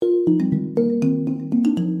Hi,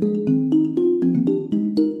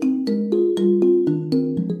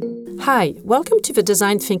 welcome to the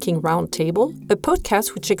Design Thinking Roundtable, a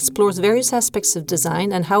podcast which explores various aspects of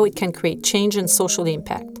design and how it can create change and social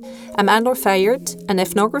impact. I'm Anne-Laure Fayard, an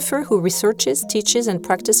ethnographer who researches, teaches, and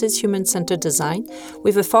practices human-centered design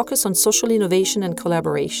with a focus on social innovation and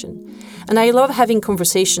collaboration. And I love having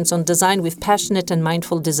conversations on design with passionate and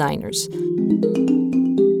mindful designers.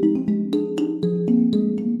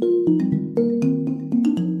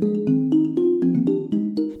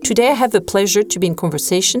 Today, I have the pleasure to be in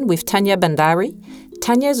conversation with Tanya Bhandari.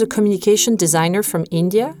 Tanya is a communication designer from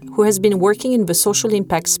India who has been working in the social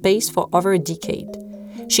impact space for over a decade.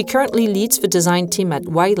 She currently leads the design team at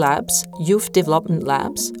Y Labs, Youth Development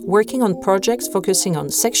Labs, working on projects focusing on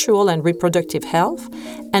sexual and reproductive health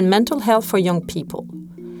and mental health for young people.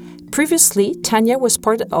 Previously, Tanya was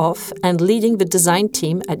part of and leading the design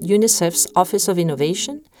team at UNICEF's Office of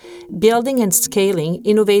Innovation, building and scaling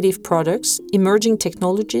innovative products, emerging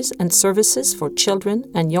technologies and services for children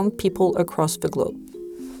and young people across the globe.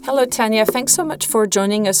 Hello, Tanya. Thanks so much for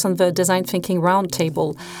joining us on the Design Thinking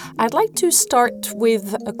Roundtable. I'd like to start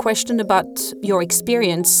with a question about your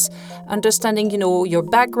experience, understanding, your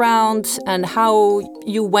background and how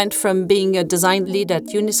you went from being a design lead at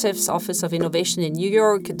UNICEF's Office of Innovation in New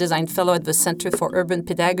York, a design fellow at the Center for Urban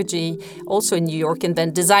Pedagogy, also in New York, and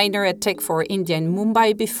then designer at Tech for India in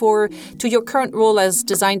Mumbai before, to your current role as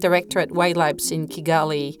design director at Y Labs in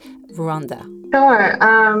Kigali, Rwanda. Sure.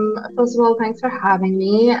 First of all, thanks for having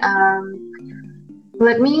me.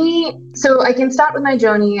 So I can start with my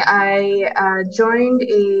journey. I joined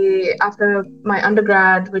after my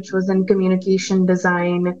undergrad, which was in communication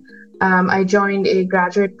design. I joined a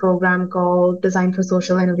graduate program called Design for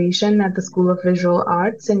Social Innovation at the School of Visual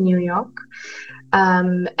Arts in New York.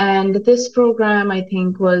 And this program, I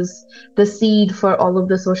think, was the seed for all of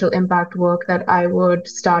the social impact work that I would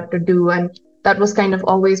start to do. And that was kind of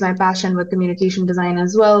always my passion with communication design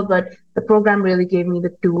as well. But the program really gave me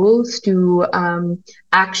the tools to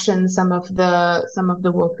action some of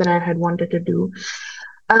the work that I had wanted to do.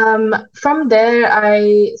 From there,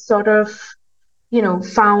 I sort of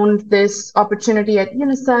found this opportunity at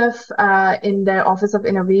UNICEF in their Office of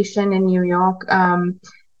Innovation in New York,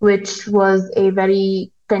 which was a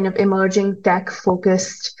very kind of emerging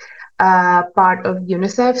tech-focused part of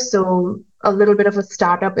UNICEF. So a little bit of a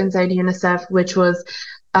startup inside UNICEF, which was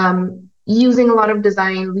using a lot of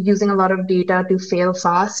design, using a lot of data to fail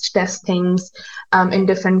fast, test things in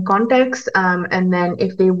different contexts, and then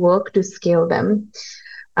if they work, to scale them.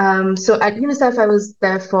 So at UNICEF, I was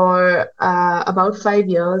there for about 5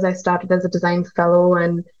 years. I started as a design fellow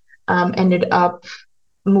and ended up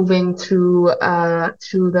moving through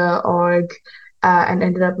the org and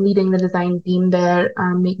ended up leading the design team there,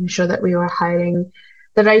 making sure that we were hiring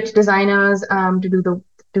the right designers to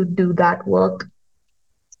do that work.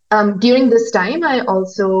 During this time, I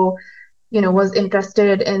also, was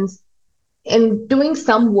interested in doing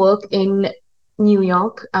some work in New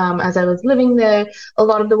York. As I was living there,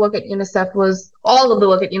 all of the work at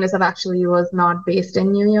UNICEF actually was not based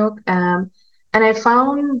in New York. And I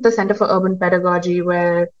found the Center for Urban Pedagogy,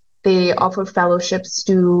 where they offer fellowships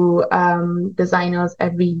to designers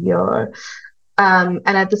every year. And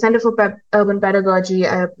at the Center for Urban Pedagogy,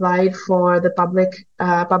 I applied for the Public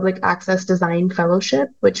Access Design Fellowship,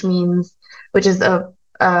 which is an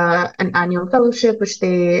annual fellowship which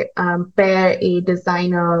they pair a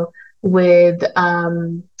designer with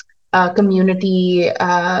community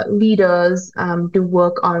leaders to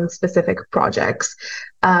work on specific projects.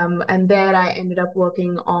 And there I ended up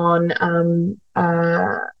working on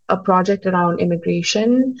a project around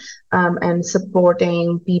immigration and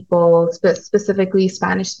supporting people, specifically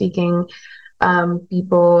Spanish-speaking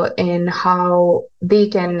people, in how they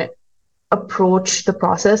can approach the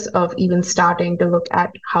process of even starting to look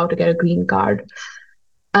at how to get a green card.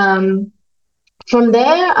 From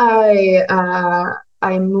there,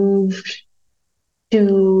 I moved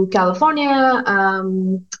to California,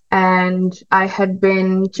 and I had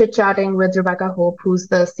been chit-chatting with Rebecca Hope, who's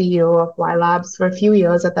the CEO of Y Labs, for a few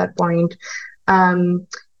years at that point.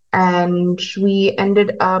 And we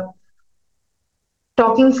ended up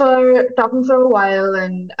talking for a while,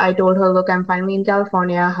 and I told her, look, I'm finally in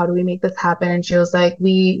California. How do we make this happen? And she was like,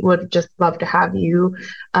 we would just love to have you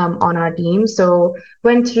on our team. So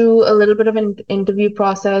went through a little bit of an interview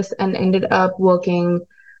process and ended up working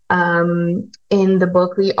in the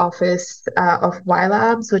Berkeley office of Y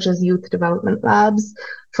Labs, which is Youth Development Labs,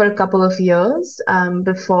 for a couple of years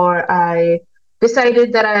before I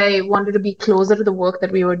decided that I wanted to be closer to the work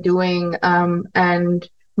that we were doing and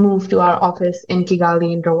moved to our office in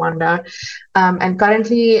Kigali, in Rwanda. And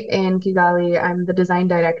currently in Kigali, I'm the design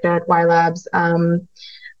director at Y Labs,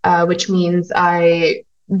 which means I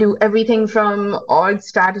do everything from org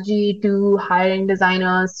strategy to hiring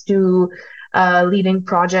designers to leading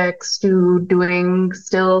projects to doing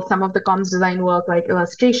still some of the comms design work like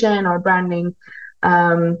illustration or branding.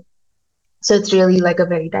 Um, so it's really like a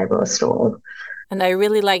very diverse role. And I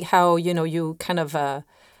really like how, you kind of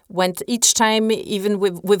went each time, even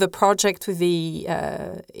with a project with the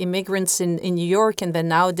immigrants in New York, and then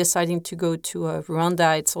now deciding to go to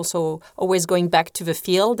Rwanda. It's also always going back to the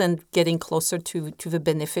field and getting closer to the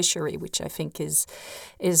beneficiary, which I think is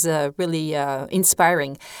really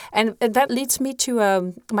inspiring. And that leads me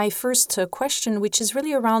to my first question, which is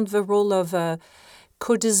really around the role of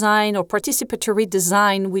co-design or participatory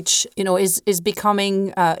design, which is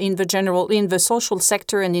becoming in the social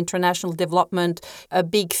sector and international development a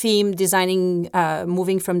big theme.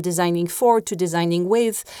 Moving from designing for to designing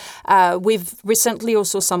with. We've recently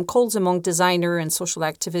also some calls among designer and social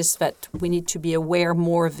activists that we need to be aware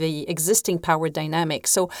more of the existing power dynamics.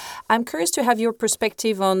 So I'm curious to have your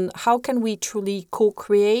perspective on how can we truly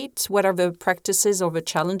co-create. What are the practices or the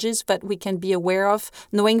challenges that we can be aware of,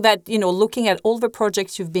 knowing that looking at all the projects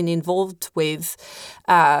you've been involved with,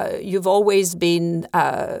 you've always been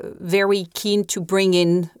very keen to bring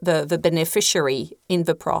in the beneficiary in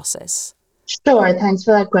the process. Sure, thanks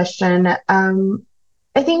for that question.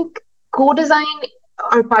 I think co-design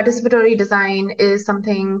or participatory design is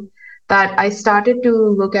something that I started to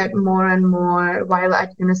look at more and more while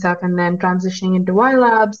at UNICEF and then transitioning into Y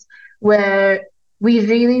Labs, where we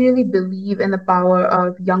really, really believe in the power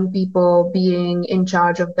of young people being in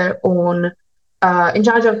charge of their own in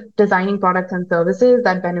charge of designing products and services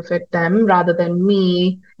that benefit them rather than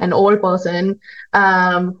me, an old person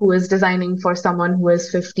who is designing for someone who is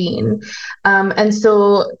 15. And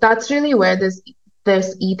so that's really where this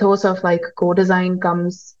ethos of like co-design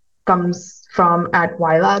comes from at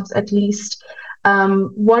Y Labs, at least.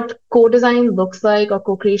 What co-design looks like or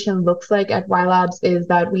co-creation looks like at Y Labs is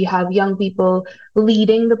that we have young people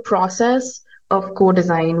leading the process of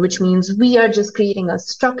co-design, which means we are just creating a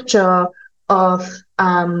structure of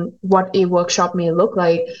what a workshop may look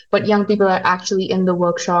like, but young people are actually in the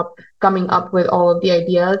workshop coming up with all of the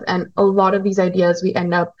ideas, and a lot of these ideas we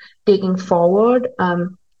end up taking forward.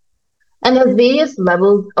 And there's various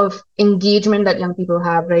levels of engagement that young people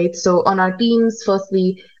have, right? So on our teams,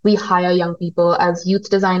 firstly, we hire young people as youth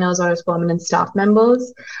designers or as permanent staff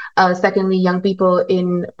members. Secondly, young people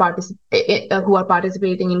who are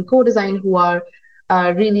participating in co-design who are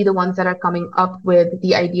really the ones that are coming up with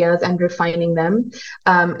the ideas and refining them.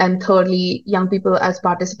 And thirdly, young people as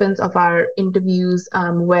participants of our interviews,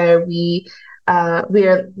 where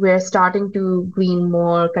we're starting to glean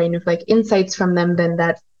more kind of like insights from them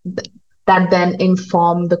that then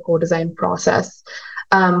inform the co-design process.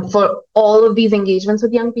 For all of these engagements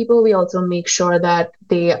with young people, we also make sure that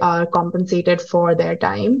they are compensated for their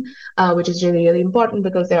time, which is really, really important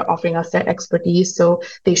because they're offering us their expertise, so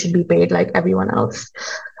they should be paid like everyone else.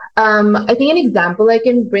 I think an example I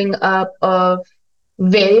can bring up of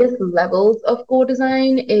various levels of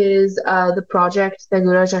co-design is the project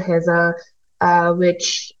Tegura Jaheza,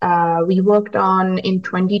 which we worked on in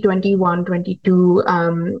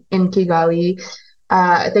 2021-22 in Kigali.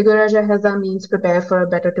 Tegura Jaheza means prepare for a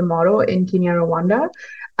better tomorrow in Kinyarwanda,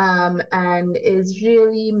 and is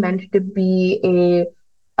really meant to be a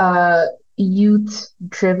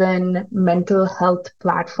youth-driven mental health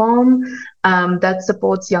platform that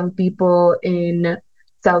supports young people in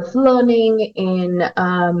self-learning, in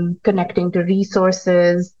connecting to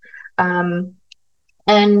resources.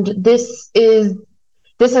 And this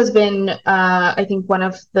has been, I think, one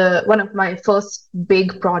of my first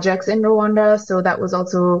big projects in Rwanda. So that was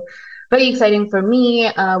also very exciting for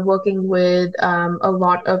me, working with a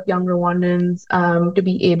lot of young Rwandans to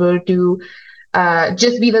be able to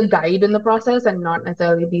just be the guide in the process and not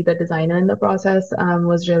necessarily be the designer in the process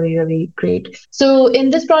was really, really great. So in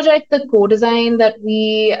this project, the co-design that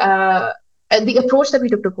the approach that we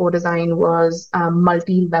took to co-design was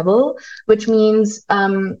multi-level, which means,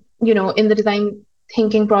 in the design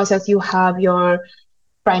thinking process, you have your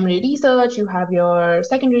primary research, you have your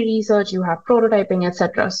secondary research, you have prototyping,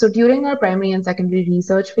 etc. So during our primary and secondary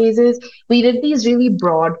research phases, we did these really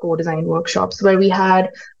broad co-design workshops where we had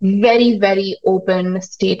very, very open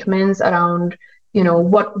statements around,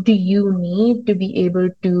 what do you need to be able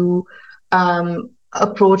to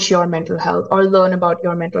approach your mental health or learn about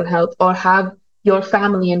your mental health or have your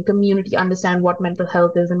family and community understand what mental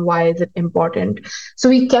health is and why is it important. So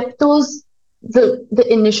we kept those the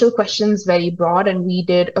initial questions very broad, and we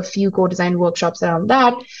did a few co-design workshops around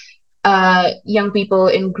that. Young people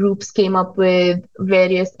in groups came up with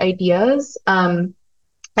various ideas.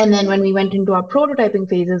 And then when we went into our prototyping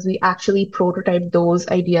phases, we actually prototyped those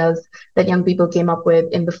ideas that young people came up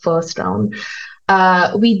with in the first round.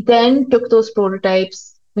 We then took those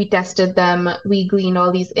prototypes, we tested them, we gleaned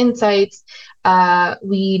all these insights.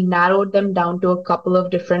 We narrowed them down to a couple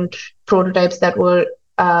of different prototypes that were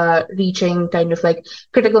reaching kind of like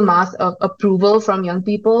critical mass of approval from young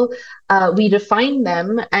people. We refined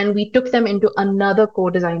them and we took them into another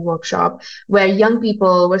co-design workshop where young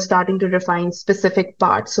people were starting to refine specific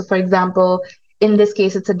parts. So, for example, in this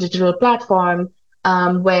case, it's a digital platform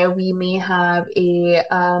where we may have a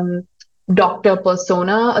doctor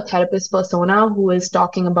persona, a therapist persona who is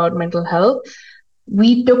talking about mental health.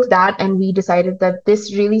 We took that and we decided that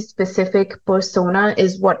this really specific persona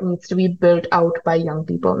is what needs to be built out by young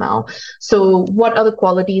people now. So, what are the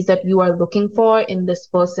qualities that you are looking for in this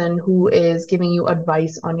person who is giving you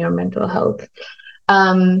advice on your mental health?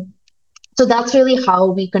 Um, so that's really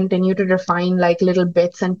how we continue to refine like little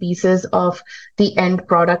bits and pieces of the end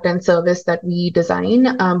product and service that we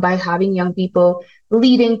design by having young people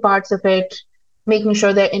leading parts of it, making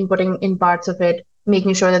sure they're inputting in parts of it,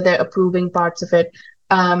 making sure that they're approving parts of it,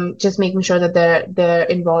 just making sure that they're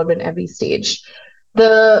involved in every stage.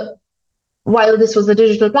 The While this was a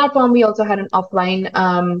digital platform, we also had an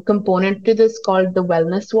offline component to this called the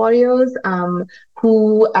Wellness Warriors,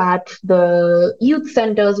 who at the youth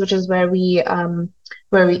centers, which is where we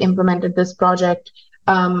implemented this project,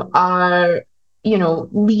 are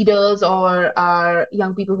leaders or are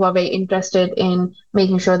young people who are very interested in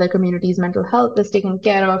making sure their community's mental health is taken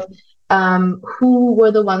care of. Who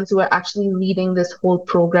were the ones who were actually leading this whole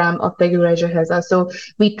program of Regular Jaheza. So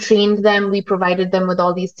we trained them, we provided them with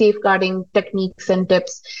all these safeguarding techniques and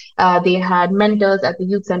tips. They had mentors at the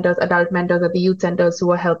youth centers, adult mentors at the youth centers who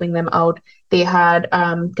were helping them out. They had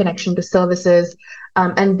connection to services.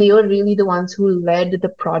 And they were really the ones who led the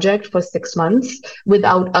project for 6 months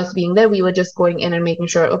without us being there. We were just going in and making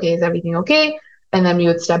sure, okay, is everything okay? And then we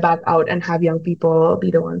would step back out and have young people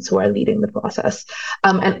be the ones who are leading the process.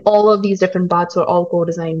 And all of these different parts were all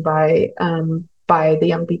co-designed by the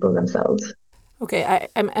young people themselves. Okay,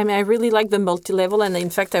 I really like the multi-level, and in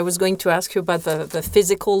fact, I was going to ask you about the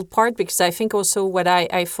physical part, because I think also what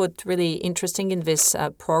I thought really interesting in this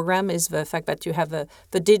program is the fact that you have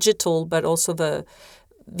the digital, but also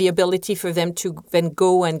the ability for them to then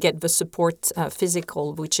go and get the support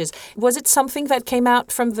physical, was it something that came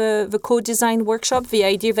out from the co-design workshop, the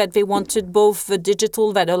idea that they wanted both the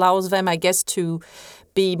digital that allows them, I guess, to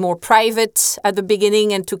be more private at the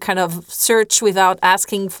beginning and to kind of search without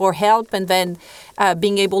asking for help, and then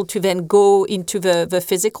being able to then go into the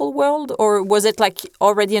physical world? Or was it like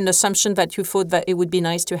already an assumption that you thought that it would be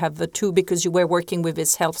nice to have the two because you were working with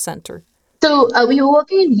this health center? So we were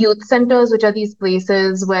working in youth centers, which are these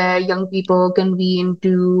places where young people convene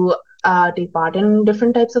to take part in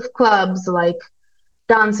different types of clubs like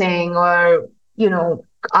dancing or,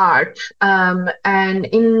 art. And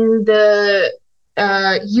in the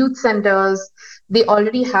youth centers, they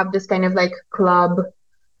already have this kind of like club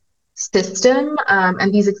system,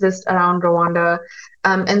 and these exist around Rwanda.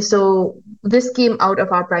 And so this came out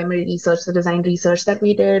of our primary research, the design research that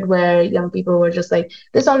we did, where young people were just like,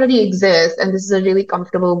 this already exists, and this is a really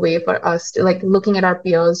comfortable way for us to, like, looking at our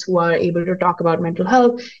peers who are able to talk about mental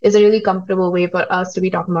health is a really comfortable way for us to be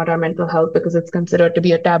talking about our mental health, because it's considered to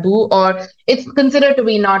be a taboo, or it's considered to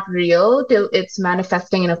be not real till it's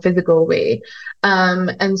manifesting in a physical way.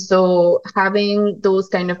 And so having those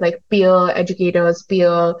kind of like peer educators,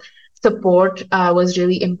 peer support was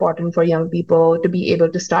really important for young people to be able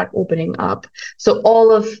to start opening up. So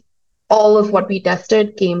all of what we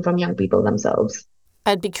tested came from young people themselves.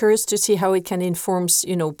 I'd be curious to see how it can inform,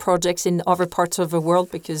 projects in other parts of the world,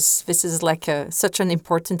 because this is like such an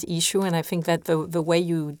important issue, and I think that the way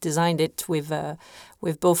you designed it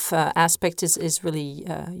with both aspects is really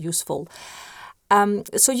useful.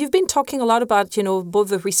 So you've been talking a lot about, both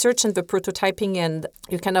the research and the prototyping, and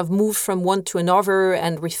you kind of move from one to another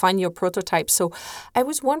and refine your prototype. So I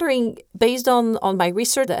was wondering, based on my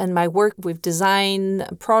research and my work with design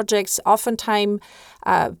projects, oftentimes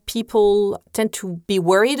people tend to be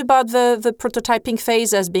worried about the prototyping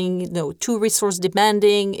phase as being, too resource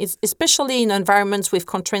demanding, especially in environments with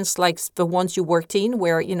constraints like the ones you worked in,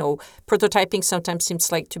 where, prototyping sometimes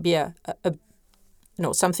seems like to be a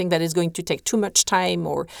something that is going to take too much time.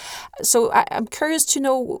 So I'm curious to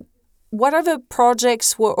know, what are the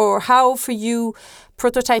projects or how for you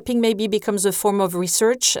prototyping maybe becomes a form of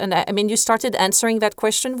research? And I mean, you started answering that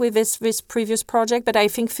question with this previous project, but I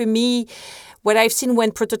think for me, what I've seen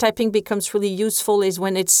when prototyping becomes really useful is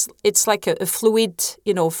when it's like a fluid,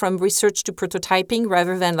 from research to prototyping,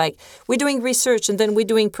 rather than like we're doing research and then we're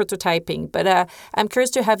doing prototyping. But I'm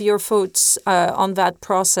curious to have your thoughts on that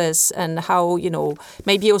process and how,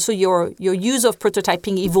 maybe also your use of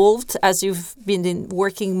prototyping evolved as you've been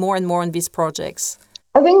working more and more on these projects.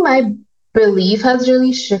 I think my belief has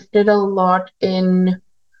really shifted a lot in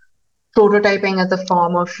prototyping as a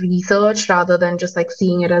form of research rather than just like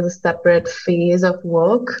seeing it as a separate phase of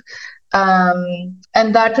work. And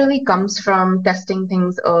that really comes from testing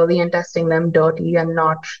things early and testing them dirty and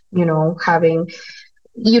not, having,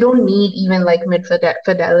 you don't need even like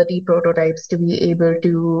mid-fidelity prototypes to be able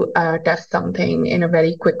to test something in a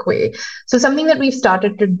very quick way. So something that we've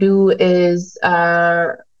started to do is,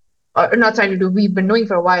 or not started to do, we've been doing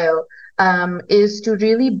for a while, is to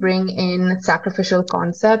really bring in sacrificial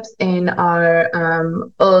concepts in our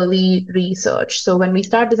early research. So when we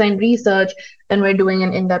start design research, then we're doing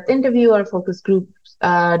an in-depth interview or focus group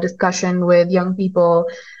discussion with young people.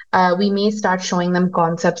 We may start showing them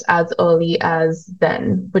concepts as early as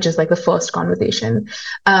then, which is like the first conversation.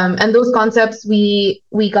 And those concepts we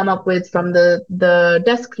come up with from the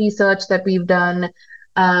desk research that we've done.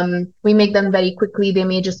 We make them very quickly. They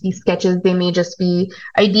may just be sketches, they may just be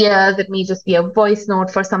ideas, it may just be a voice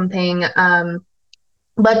note for something.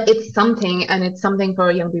 But it's something, and it's something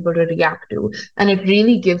for young people to react to. And it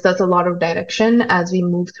really gives us a lot of direction as we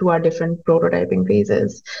move through our different prototyping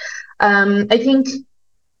phases. I think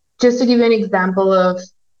just to give you an example of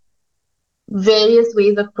various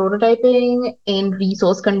ways of prototyping in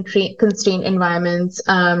resource constrained environments,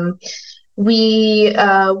 we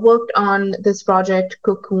worked on this project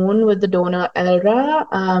Cocoon with the donor ELRA,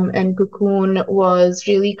 and Cocoon was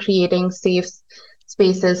really creating safe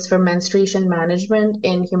spaces for menstruation management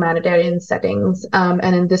in humanitarian settings.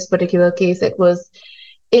 And in this particular case, it was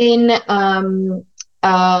in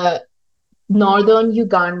northern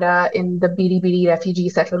Uganda in the Biribiri refugee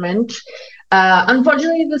settlement.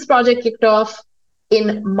 Unfortunately, this project kicked off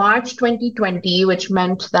in March 2020, which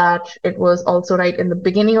meant that it was also right in the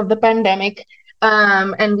beginning of the pandemic.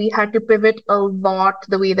 And we had to pivot a lot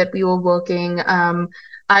the way that we were working.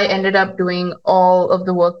 I ended up doing all of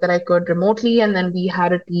the work that I could remotely. And then we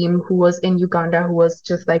had a team who was in Uganda who was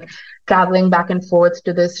just like traveling back and forth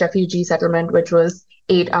to this refugee settlement, which was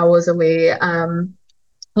 8 hours away.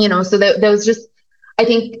 So there was just, I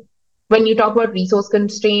think, when you talk about resource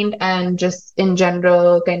constraint and just in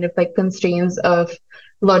general kind of like constraints of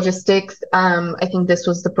logistics, I think this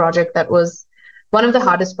was the project that was one of the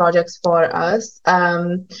hardest projects for us.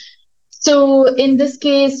 So in this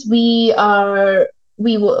case, we were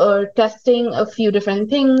testing a few different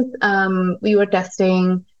things. We were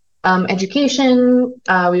testing education,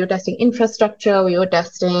 we were testing infrastructure, we were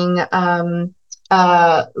testing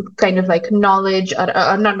kind of like knowledge,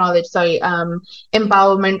 or not knowledge, sorry,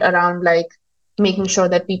 empowerment around like making sure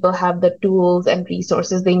that people have the tools and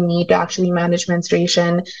resources they need to actually manage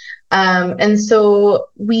menstruation. And so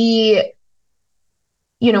we,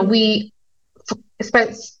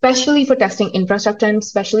 especially for testing infrastructure and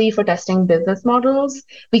especially for testing business models,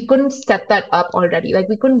 we couldn't set that up already. Like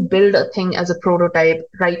we couldn't build a thing as a prototype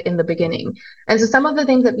right in the beginning. And so some of the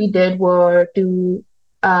things that we did were to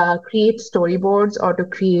create storyboards or to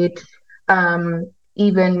create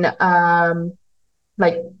even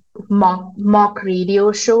like mock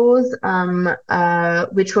radio shows,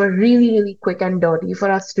 which were really, really quick and dirty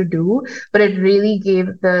for us to do. But it really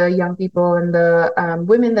gave the young people and the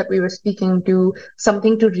women that we were speaking to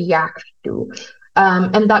something to react to.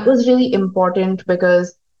 And that was really important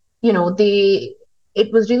because,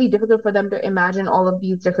 it was really difficult for them to imagine all of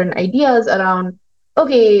these different ideas around,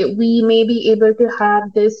 okay, we may be able to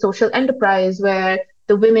have this social enterprise where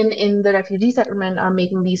the women in the refugee settlement are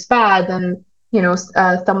making these pads and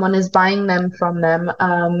someone is buying them from them,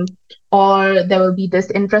 or there will be this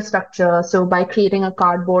infrastructure. So by creating a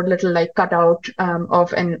cardboard little like cutout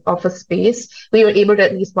of a space, we were able to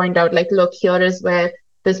at least point out like, look, here is where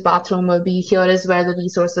this bathroom will be, here is where the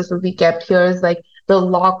resources will be kept, here is like the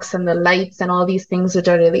locks and the lights and all these things which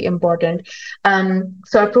are really important.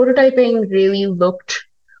 So our prototyping really looked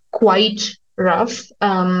quite rough.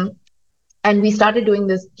 And we started doing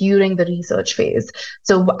this during the research phase.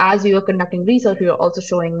 So as we were conducting research, we were also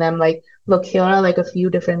showing them like, look, here are like a few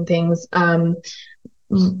different things.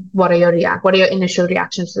 What are your initial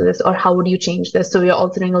reactions to this, or how would you change this? So we are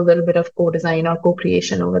also doing a little bit of co-design or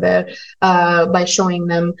co-creation over there by showing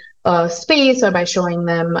them space or by showing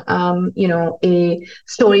them, a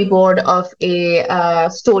storyboard of a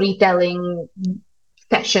storytelling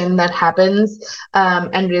session that happens,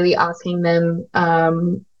 and really asking them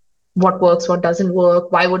what works, what doesn't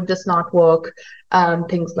work, why would this not work,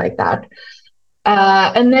 things like that.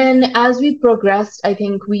 And then as we progressed, I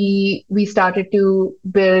think we started to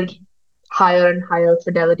build higher and higher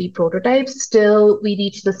fidelity prototypes. Still, we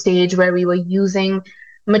reached the stage where we were using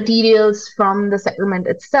materials from the settlement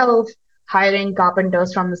itself, hiring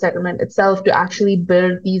carpenters from the settlement itself to actually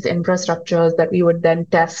build these infrastructures that we would then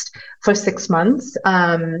test for 6 months.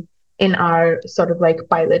 In our sort of like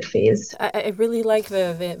pilot phase. I really like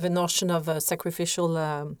the notion of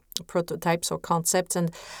sacrificial prototypes or concepts. And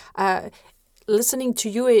listening to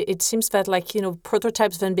you, it seems that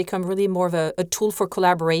prototypes then become really more of a tool for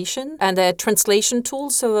collaboration and a translation tool.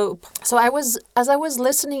 So as I was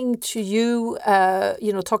listening to you,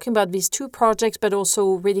 talking about these two projects, but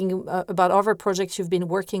also reading about other projects you've been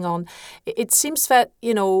working on, it seems that,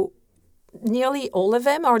 nearly all of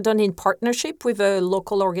them are done in partnership with a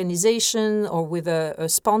local organization or with a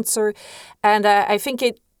sponsor. And I think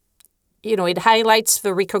it highlights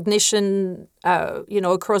the recognition,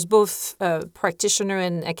 across both practitioner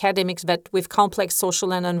and academics that with complex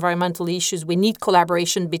social and environmental issues, we need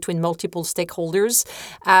collaboration between multiple stakeholders.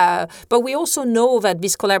 But we also know that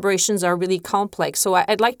these collaborations are really complex. So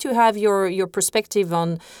I'd like to have your perspective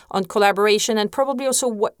on collaboration, and probably also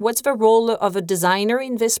what's the role of a designer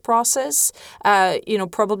in this process,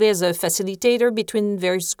 probably as a facilitator between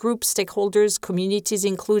various groups, stakeholders, communities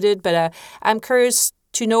included. But I'm curious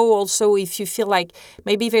to know also if you feel like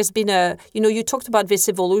maybe there's been you talked about this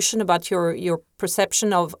evolution, about your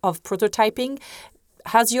perception of prototyping.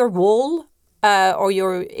 Has your role or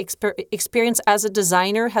your experience as a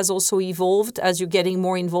designer has also evolved as you're getting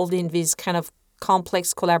more involved in these kind of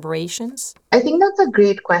complex collaborations? I think that's a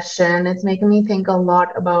great question. It's making me think a lot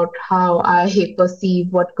about how I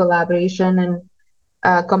perceive what collaboration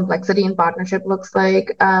and complexity in partnership looks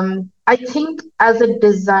like. I think as a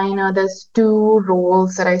designer, there's two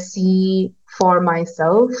roles that I see for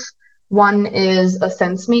myself. One is a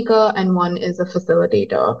sense maker and one is a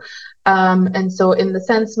facilitator. And so in the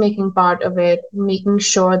sense making part of it, making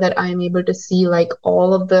sure that I'm able to see like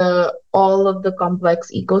all of the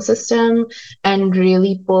complex ecosystem and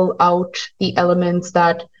really pull out the elements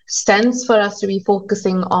that sense for us to be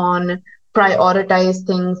focusing on, prioritize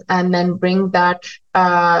things, and then bring that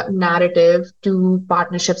narrative to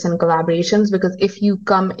partnerships and collaborations. Because if you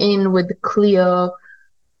come in with a clear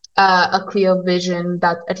vision,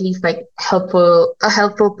 that's at least like a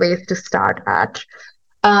helpful place to start at.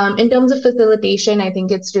 In terms of facilitation, I think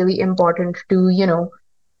it's really important to,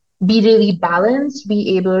 be really balanced,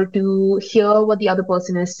 be able to hear what the other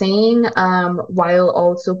person is saying, while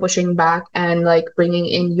also pushing back and like bringing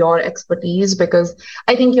in your expertise. Because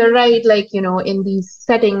I think you're right, like, in these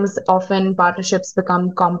settings, often partnerships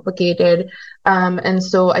become complicated. And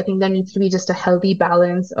so I think there needs to be just a healthy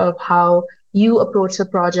balance of how you approach the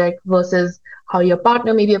project versus how your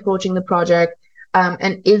partner may be approaching the project.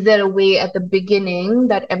 And is there a way at the beginning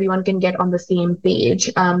that everyone can get on the same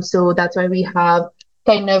page? So that's why we have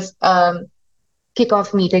kind of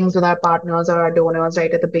kickoff meetings with our partners or our donors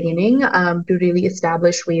right at the beginning, to really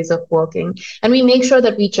establish ways of working. And we make sure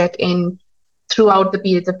that we check in throughout the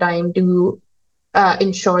periods of time to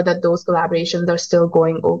ensure that those collaborations are still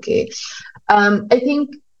going okay. I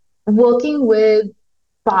think working with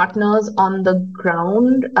partners on the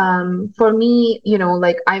ground, for me,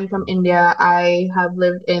 like I'm from India, I have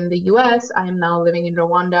lived in the US, I am now living in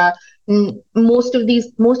Rwanda. Most of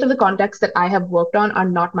the contexts that I have worked on are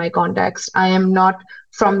not my context. I am not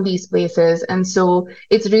from these places. And so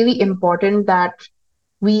it's really important that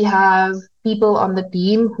we have people on the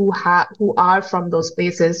team who are from those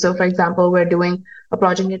places. So for example, we're doing a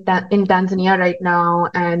project in Tanzania right now,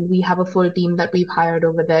 and we have a full team that we've hired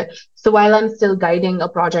over there. So while I'm still guiding a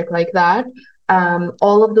project like that,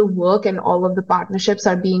 all of the work and all of the partnerships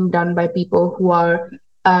are being done by people who are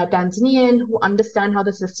Tanzanian, who understand how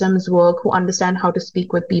the systems work, who understand how to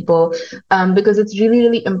speak with people, because it's really,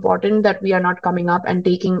 really important that we are not coming up and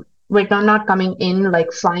we're not coming in,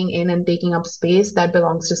 like flying in and taking up space that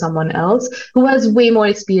belongs to someone else who has way more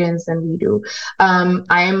experience than we do.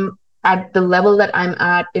 I am at the level that I'm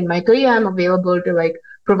at in my career, I'm available to like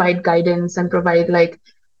provide guidance and provide like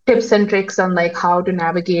tips and tricks on like how to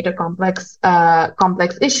navigate a complex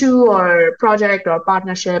issue or project or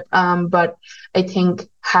partnership. But I think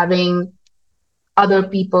having other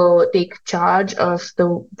people take charge of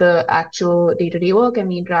the actual day-to-day work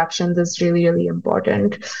and the interactions is really, really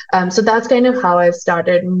important. So that's kind of how I've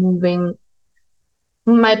started moving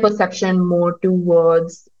my perception more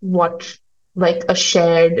towards what like a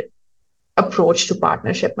shared approach to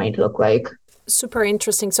partnership might look like. Super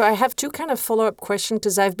interesting. So I have two kind of follow-up questions,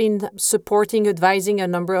 because I've been supporting, advising a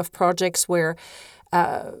number of projects where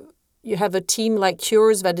you have a team like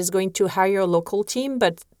yours that is going to hire a local team,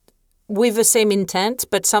 but with the same intent,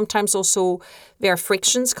 but sometimes also there are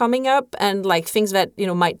frictions coming up and like things that,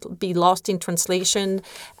 might be lost in translation.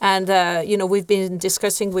 And, we've been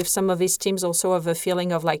discussing with some of these teams also of a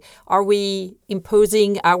feeling of like, are we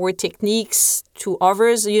imposing our techniques to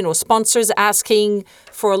others? Sponsors asking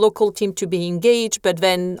for a local team to be engaged, but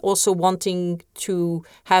then also wanting to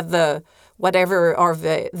have whatever are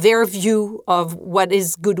their view of what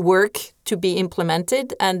is good work to be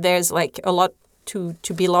implemented. And there's like a lot to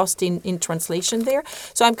be lost in translation there.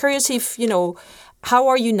 So I'm curious if, how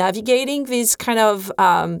are you navigating this kind of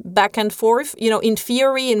back and forth? In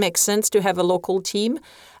theory, it makes sense to have a local team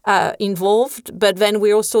involved, but then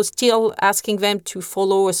we're also still asking them to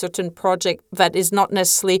follow a certain project that is not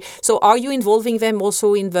necessarily. So are you involving them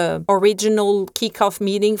also in the original kickoff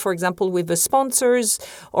meeting, for example, with the sponsors?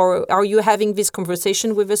 Or are you having this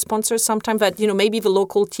conversation with the sponsors sometimes that, maybe the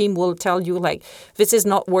local team will tell you like, this is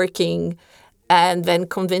not working, and then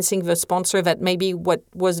convincing the sponsor that maybe what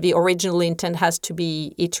was the original intent has to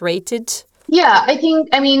be iterated? Yeah,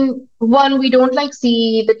 one, we don't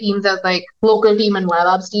see the teams as like local team and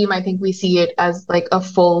WildLabs team. I think we see it as like a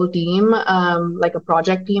full team, like a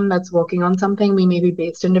project team that's working on something. We may be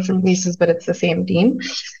based in different places, but it's the same team.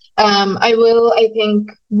 I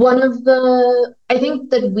think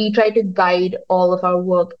that we try to guide all of our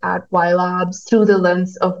work at WildLabs through the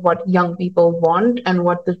lens of what young people want and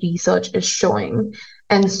what the research is showing.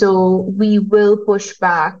 And so we will push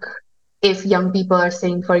back if young people are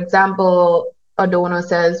saying, for example, a donor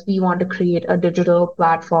says, we want to create a digital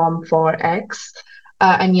platform for X.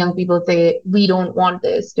 And young people say, we don't want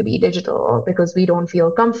this to be digital because we don't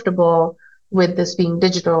feel comfortable with this being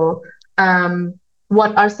digital.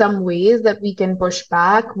 What are some ways that we can push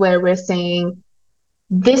back where we're saying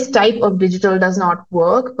this type of digital does not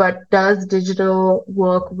work, but does digital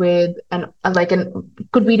work with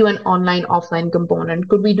could we do an online offline component?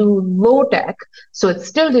 Could we do low tech? So it's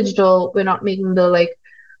still digital. We're not making the like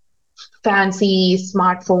fancy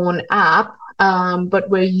smartphone app, but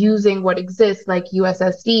we're using what exists like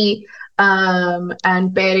USSD,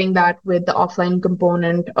 and pairing that with the offline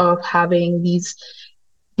component of having these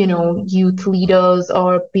youth leaders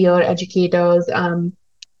or peer educators,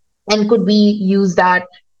 and could we use that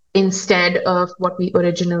instead of what we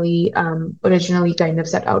originally kind of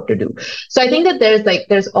set out to do? So I think that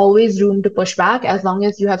there's always room to push back as long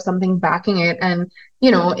as you have something backing it. And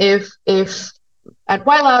if at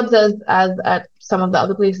WildLabs, as at some of the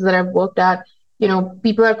other places that I've worked at,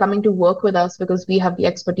 people are coming to work with us because we have the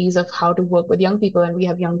expertise of how to work with young people, and we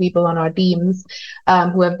have young people on our teams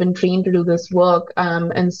who have been trained to do this work.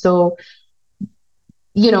 And so,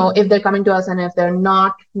 if they're coming to us and if they're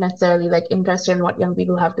not necessarily like interested in what young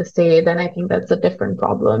people have to say, then I think that's a different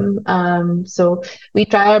problem. So we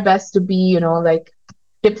try our best to be, like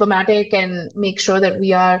diplomatic and make sure that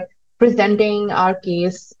we are presenting our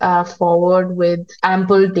case forward with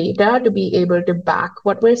ample data to be able to back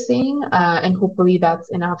what we're saying. And hopefully that's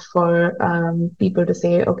enough for people to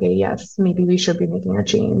say, okay, yes, maybe we should be making a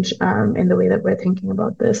change in the way that we're thinking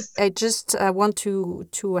about this. I just want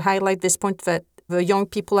to highlight this point that the young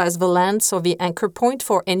people as the lens or the anchor point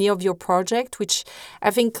for any of your project, which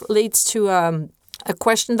I think leads to a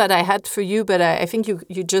question that I had for you, but I think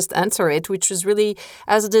you just answer it, which is really,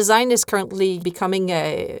 as design is currently becoming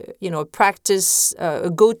a practice, a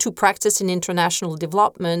go-to practice in international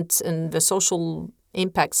development and the social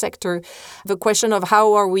impact sector, the question of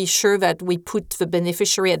how are we sure that we put the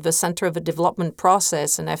beneficiary at the center of the development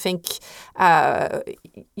process. And I think,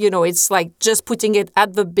 it's like just putting it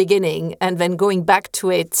at the beginning and then going back to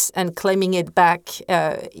it and claiming it back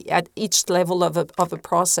at each level of a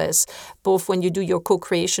process, both when you do your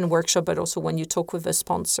co-creation workshop, but also when you talk with a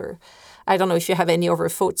sponsor. I don't know if you have any other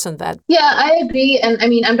thoughts on that. Yeah, I agree. And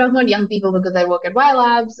I'm talking about young people because I work at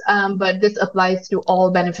WildLabs, but this applies to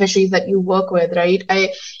all beneficiaries that you work with, right?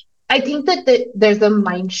 I think that there's a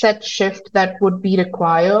mindset shift that would be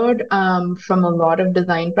required from a lot of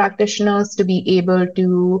design practitioners to be able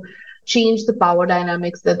to change the power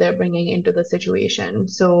dynamics that they're bringing into the situation.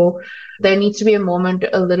 So there needs to be a moment,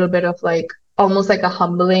 a little bit of like, almost like a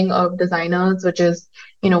humbling of designers, which is,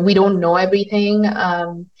 we don't know everything.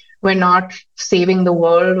 We're not saving the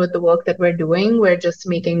world with the work that we're doing. We're just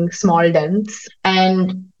making small dents.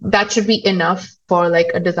 And that should be enough for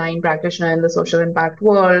like a design practitioner in the social impact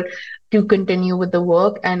world to continue with the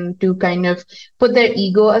work and to kind of put their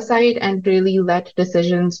ego aside and really let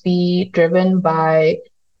decisions be driven by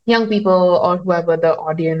young people or whoever the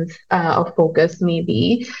audience of focus may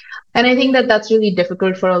be. And I think that that's really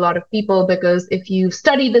difficult for a lot of people because if you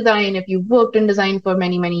study design, if you've worked in design for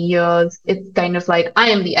many, many years, it's kind of like, I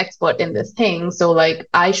am the expert in this thing. So, like,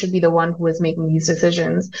 I should be the one who is making these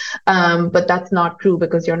decisions. But that's not true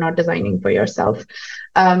because you're not designing for yourself.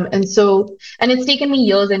 And it's taken me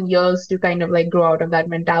years and years to kind of like grow out of that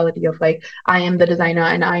mentality of like, I am the designer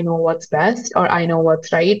and I know what's best or I know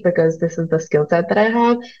what's right because this is the skill set that I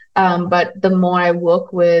have. But the more I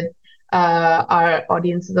work with our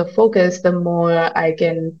audiences of focus, the more I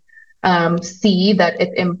can see that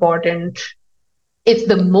it's important. It's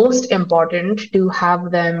the most important to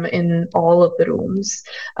have them in all of the rooms,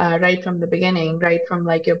 right from the beginning, right from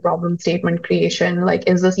like your problem statement creation. Like,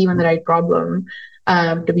 is this even the right problem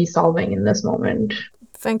to be solving in this moment?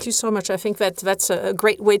 Thank you so much. I think that that's a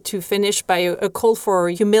great way to finish by a call for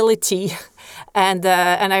humility, and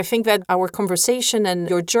I think that our conversation and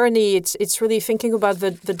your journey, it's really thinking about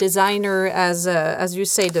the designer as you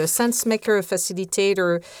say, the sense maker,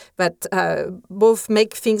 facilitator, that both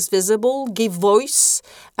make things visible, give voice,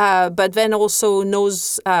 but then also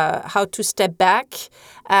knows how to step back,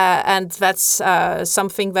 and that's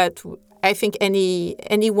something that I think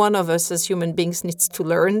any one of us as human beings needs to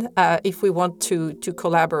learn if we want to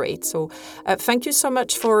collaborate. So thank you so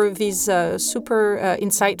much for these super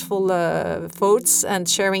insightful thoughts and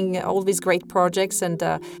sharing all these great projects. And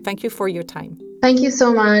thank you for your time. Thank you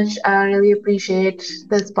so much. I really appreciate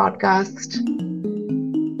this podcast.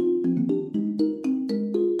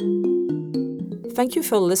 Thank you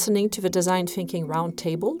for listening to the Design Thinking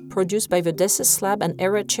Roundtable, produced by the DESIS Lab and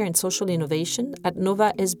ERA Chair in Social Innovation at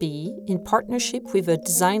Nova SBE in partnership with the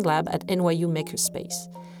Design Lab at NYU Makerspace.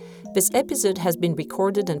 This episode has been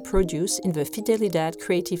recorded and produced in the Fidelidad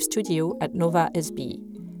Creative Studio at Nova SBE.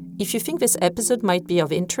 If you think this episode might be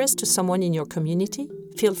of interest to someone in your community,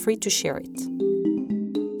 feel free to share it.